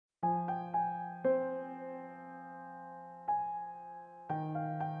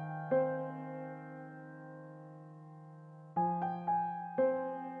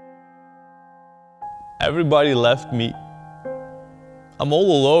Everybody left me. I'm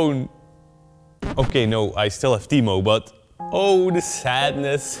all alone. Okay, no, I still have Timo, but oh, the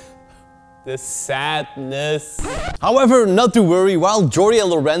sadness. The sadness. However, not to worry, while Jordi and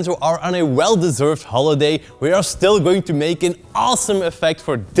Lorenzo are on a well-deserved holiday, we are still going to make an awesome effect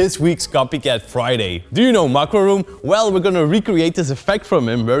for this week's Copycat Friday. Do you know Macro Room? Well, we're gonna recreate this effect from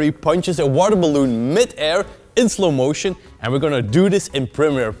him where he punches a water balloon mid-air in slow motion, and we're gonna do this in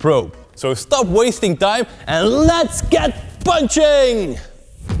Premiere Pro. So stop wasting time and let's get punching!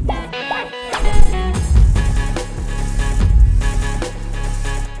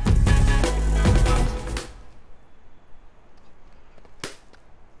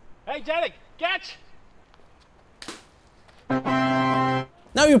 Hey Janik, catch!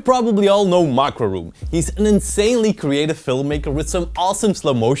 Now you probably all know Macro Room. He's an insanely creative filmmaker with some awesome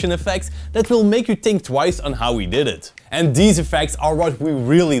slow motion effects that will make you think twice on how he did it. And these effects are what we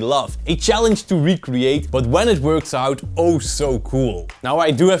really love. A challenge to recreate, but when it works out, oh so cool. Now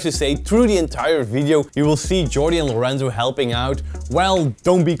I do have to say, through the entire video you will see Jordi and Lorenzo helping out. Well,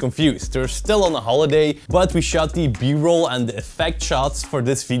 don't be confused, they're still on a holiday, but we shot the B-roll and the effect shots for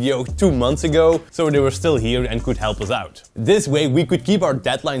this video 2 months ago, so they were still here and could help us out. This way we could keep our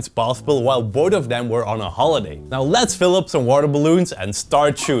deadlines possible while both of them were on a holiday. Now let's fill up some water balloons and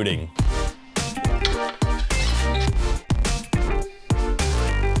start shooting.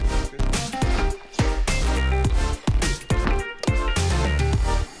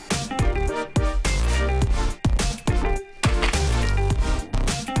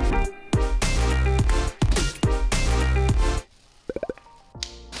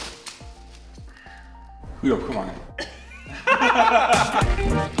 Yo, come on.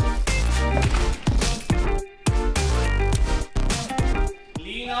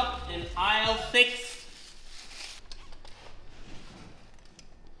 Clean up in aisle 6.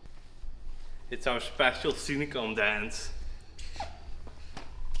 It's our special Cinecom dance.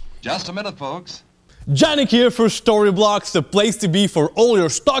 Just a minute, folks. Janik here for Storyblocks, the place to be for all your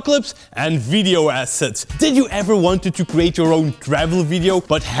stock clips and video assets. Did you ever wanted to create your own travel video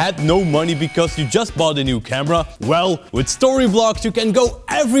but had no money because you just bought a new camera? Well, with Storyblocks you can go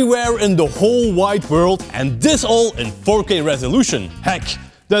everywhere in the whole wide world, and this all in 4K resolution. Heck,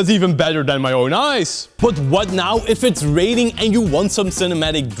 that's even better than my own eyes. But what now if it's raining and you want some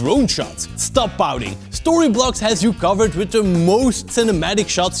cinematic drone shots? Stop pouting. Storyblocks has you covered with the most cinematic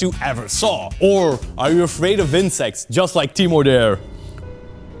shots you ever saw. Or are you afraid of insects, just like Timo there?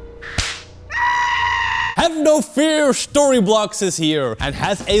 Have no fear, Storyblocks is here and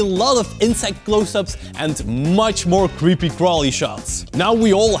has a lot of insect close-ups and much more creepy crawly shots. Now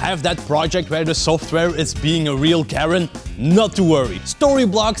we all have that project where the software is being a real Karen. Not to worry,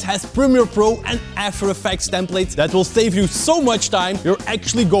 Storyblocks has Premiere Pro and After Effects templates that will save you so much time you're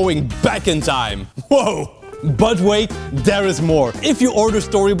actually going back in time. Whoa! But wait, there is more. If you order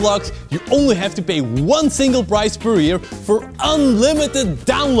Storyblocks, you only have to pay one single price per year for unlimited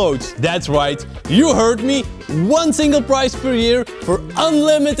downloads. That's right, you heard me, one single price per year for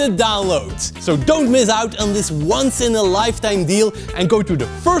unlimited downloads. So don't miss out on this once-in-a-lifetime deal and go to the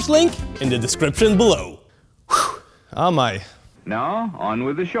first link in the description below. Whew, am I? Now, on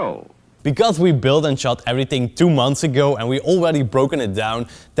with the show. Because we built and shot everything 2 months ago and we already broken it down,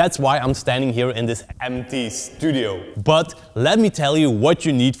 that's why I'm standing here in this empty studio. But let me tell you what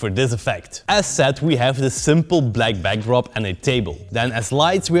you need for this effect. As said, we have this simple black backdrop and a table. Then as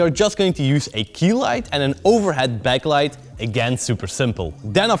lights, we are just going to use a key light and an overhead backlight. Again, super simple.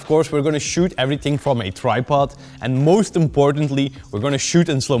 Then of course we're gonna shoot everything from a tripod, and most importantly we're gonna shoot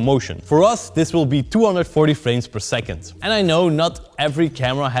in slow motion. For us this will be 240 frames per second. And I know not every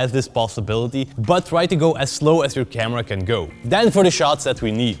camera has this possibility, but try to go as slow as your camera can go. Then for the shots that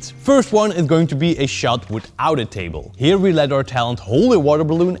we need. First one is going to be a shot without a table. Here we let our talent hold a water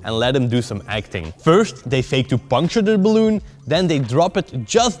balloon and let him do some acting. First they fake to puncture the balloon, then they drop it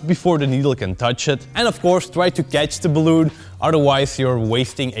just before the needle can touch it, and of course try to catch the balloon, otherwise you're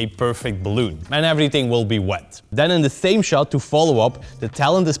wasting a perfect balloon and everything will be wet. Then in the same shot, to follow up, the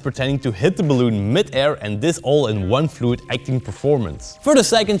talent is pretending to hit the balloon mid-air, and this all in one fluid acting performance. For the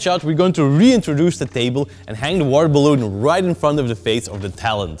second shot we're going to reintroduce the table and hang the water balloon right in front of the face of the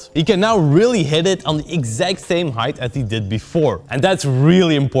talent. He can now really hit it on the exact same height as he did before, and that's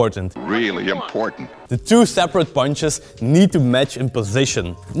really important. Really important. The two separate punches need to match in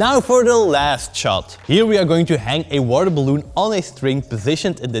position. Now for the last shot. Here we are going to hang a water balloon on a string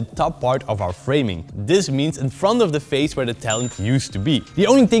positioned in the top part of our framing. This means in front of the face where the talent used to be. The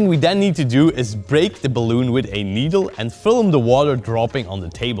only thing we then need to do is break the balloon with a needle and film the water dropping on the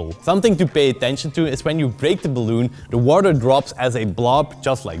table. Something to pay attention to is when you break the balloon, the water drops as a blob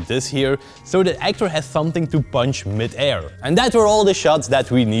just like this here, so the actor has something to punch mid-air. And that were all the shots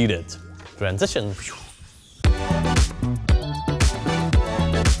that we needed. Transition.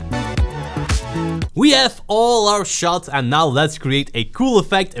 We have all our shots and now let's create a cool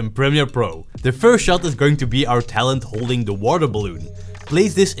effect in Premiere Pro. The first shot is going to be our talent holding the water balloon.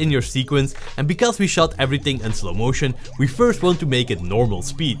 Place this in your sequence, and because we shot everything in slow motion, we first want to make it normal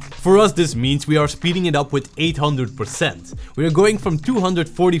speed. For us this means we are speeding it up with 800%. We are going from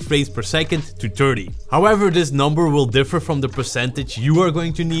 240 frames per second to 30. However, this number will differ from the percentage you are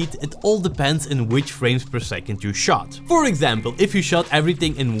going to need. It all depends in which frames per second you shot. For example, if you shot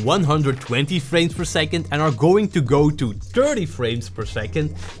everything in 120 frames per second and are going to go to 30 frames per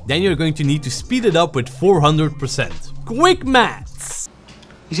second, then you're going to need to speed it up with 400%. Quick maths!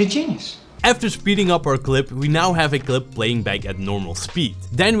 He's a genius. After speeding up our clip, we now have a clip playing back at normal speed.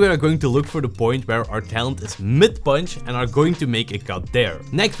 Then we are going to look for the point where our talent is mid-punch and are going to make a cut there.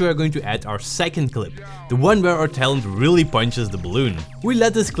 Next we are going to add our second clip, the one where our talent really punches the balloon. We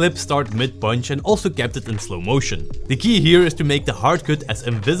let this clip start mid-punch and also kept it in slow motion. The key here is to make the hard cut as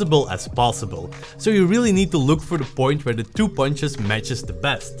invisible as possible, so you really need to look for the point where the two punches matches the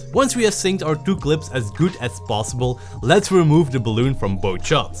best. Once we have synced our two clips as good as possible, let's remove the balloon from both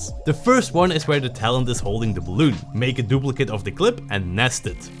shots. The first one is where the talent is holding the balloon. Make a duplicate of the clip and nest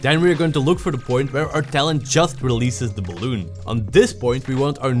it. Then we are going to look for the point where our talent just releases the balloon. On this point we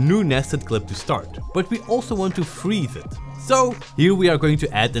want our new nested clip to start, but we also want to freeze it. So here we are going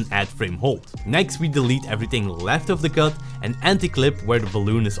to add an add frame hold. Next we delete everything left of the cut and end the clip where the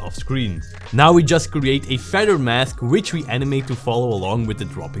balloon is off screen. Now we just create a feather mask which we animate to follow along with the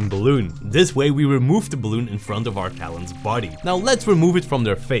dropping balloon. This way we remove the balloon in front of our talent's body. Now let's remove it from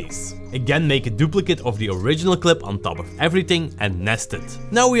their face. Again make a duplicate of the original clip on top of everything and nest it.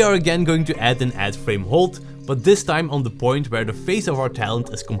 Now we are again going to add an add frame hold, but this time on the point where the face of our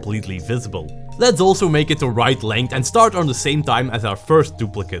talent is completely visible. Let's also make it the right length and start on the same time as our first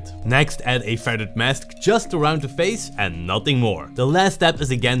duplicate. Next add a feathered mask just around the face and nothing more. The last step is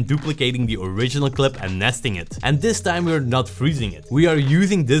again duplicating the original clip and nesting it. And this time we are not freezing it. We are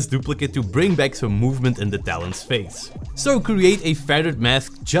using this duplicate to bring back some movement in the talent's face. So create a feathered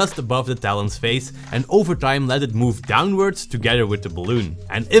mask just above the talent's face and over time let it move downwards together with the balloon.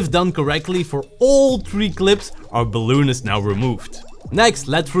 And if done correctly for all three clips, our balloon is now removed. Next,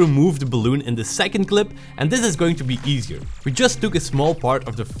 let's remove the balloon in the second clip, and this is going to be easier. We just took a small part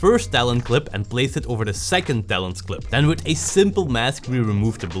of the first talent clip and placed it over the second talent's clip. Then with a simple mask we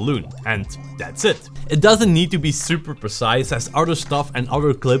remove the balloon. And that's it. It doesn't need to be super precise as other stuff and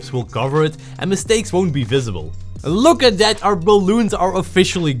other clips will cover it and mistakes won't be visible. Look at that, our balloons are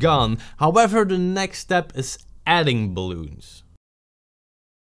officially gone. However, the next step is adding balloons.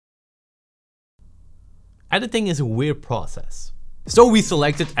 Editing is a weird process. So we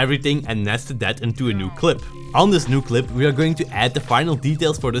selected everything and nested that into a new clip. On this new clip we are going to add the final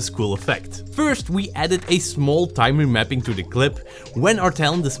details for this cool effect. First we added a small time remapping to the clip. When our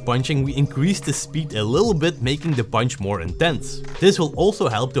talent is punching we increase the speed a little bit, making the punch more intense. This will also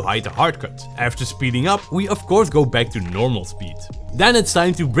help to hide the hard cut. After speeding up we of course go back to normal speed. Then it's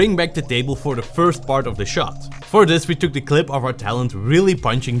time to bring back the table for the first part of the shot. For this we took the clip of our talent really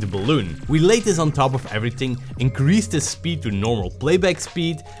punching the balloon. We laid this on top of everything, increased the speed to normal playback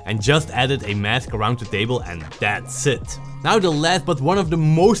speed and just added a mask around the table and that's it. Now the last but one of the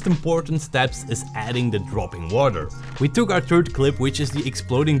most important steps is adding the dropping water. We took our third clip, which is the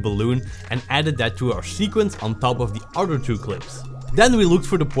exploding balloon, and added that to our sequence on top of the other two clips. Then we looked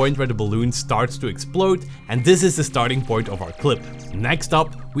for the point where the balloon starts to explode, and this is the starting point of our clip. Next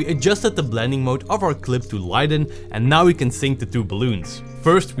up, we adjusted the blending mode of our clip to lighten, and now we can sync the two balloons.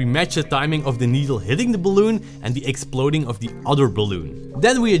 First, we matched the timing of the needle hitting the balloon and the exploding of the other balloon.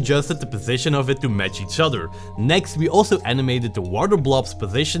 Then we adjusted the position of it to match each other. Next, we also animated the water blob's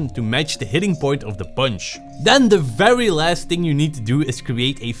position to match the hitting point of the punch. Then the very last thing you need to do is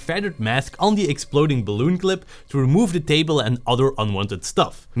create a feathered mask on the exploding balloon clip to remove the table and other unwanted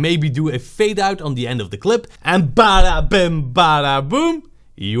stuff. Maybe do a fade out on the end of the clip and bada bim bada boom,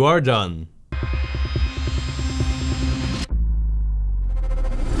 you are done.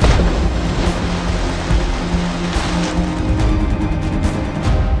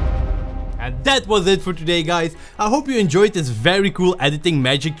 That was it for today guys. I hope you enjoyed this very cool editing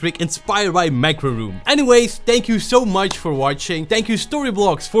magic trick inspired by Macro Room. Anyways, thank you so much for watching. Thank you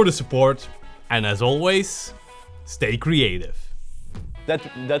Storyblocks for the support. And as always, Stay creative. That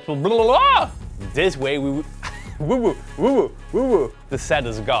will blah, blah, blah. This way we would woo woo woo woo woo woo. The set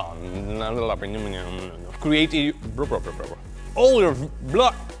is gone. Create a all your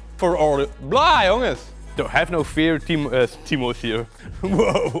blah for all the blah, jongens. Don't have no fear, Timo's here.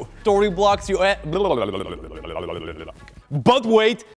 Whoa. Storyblocks, you. But wait.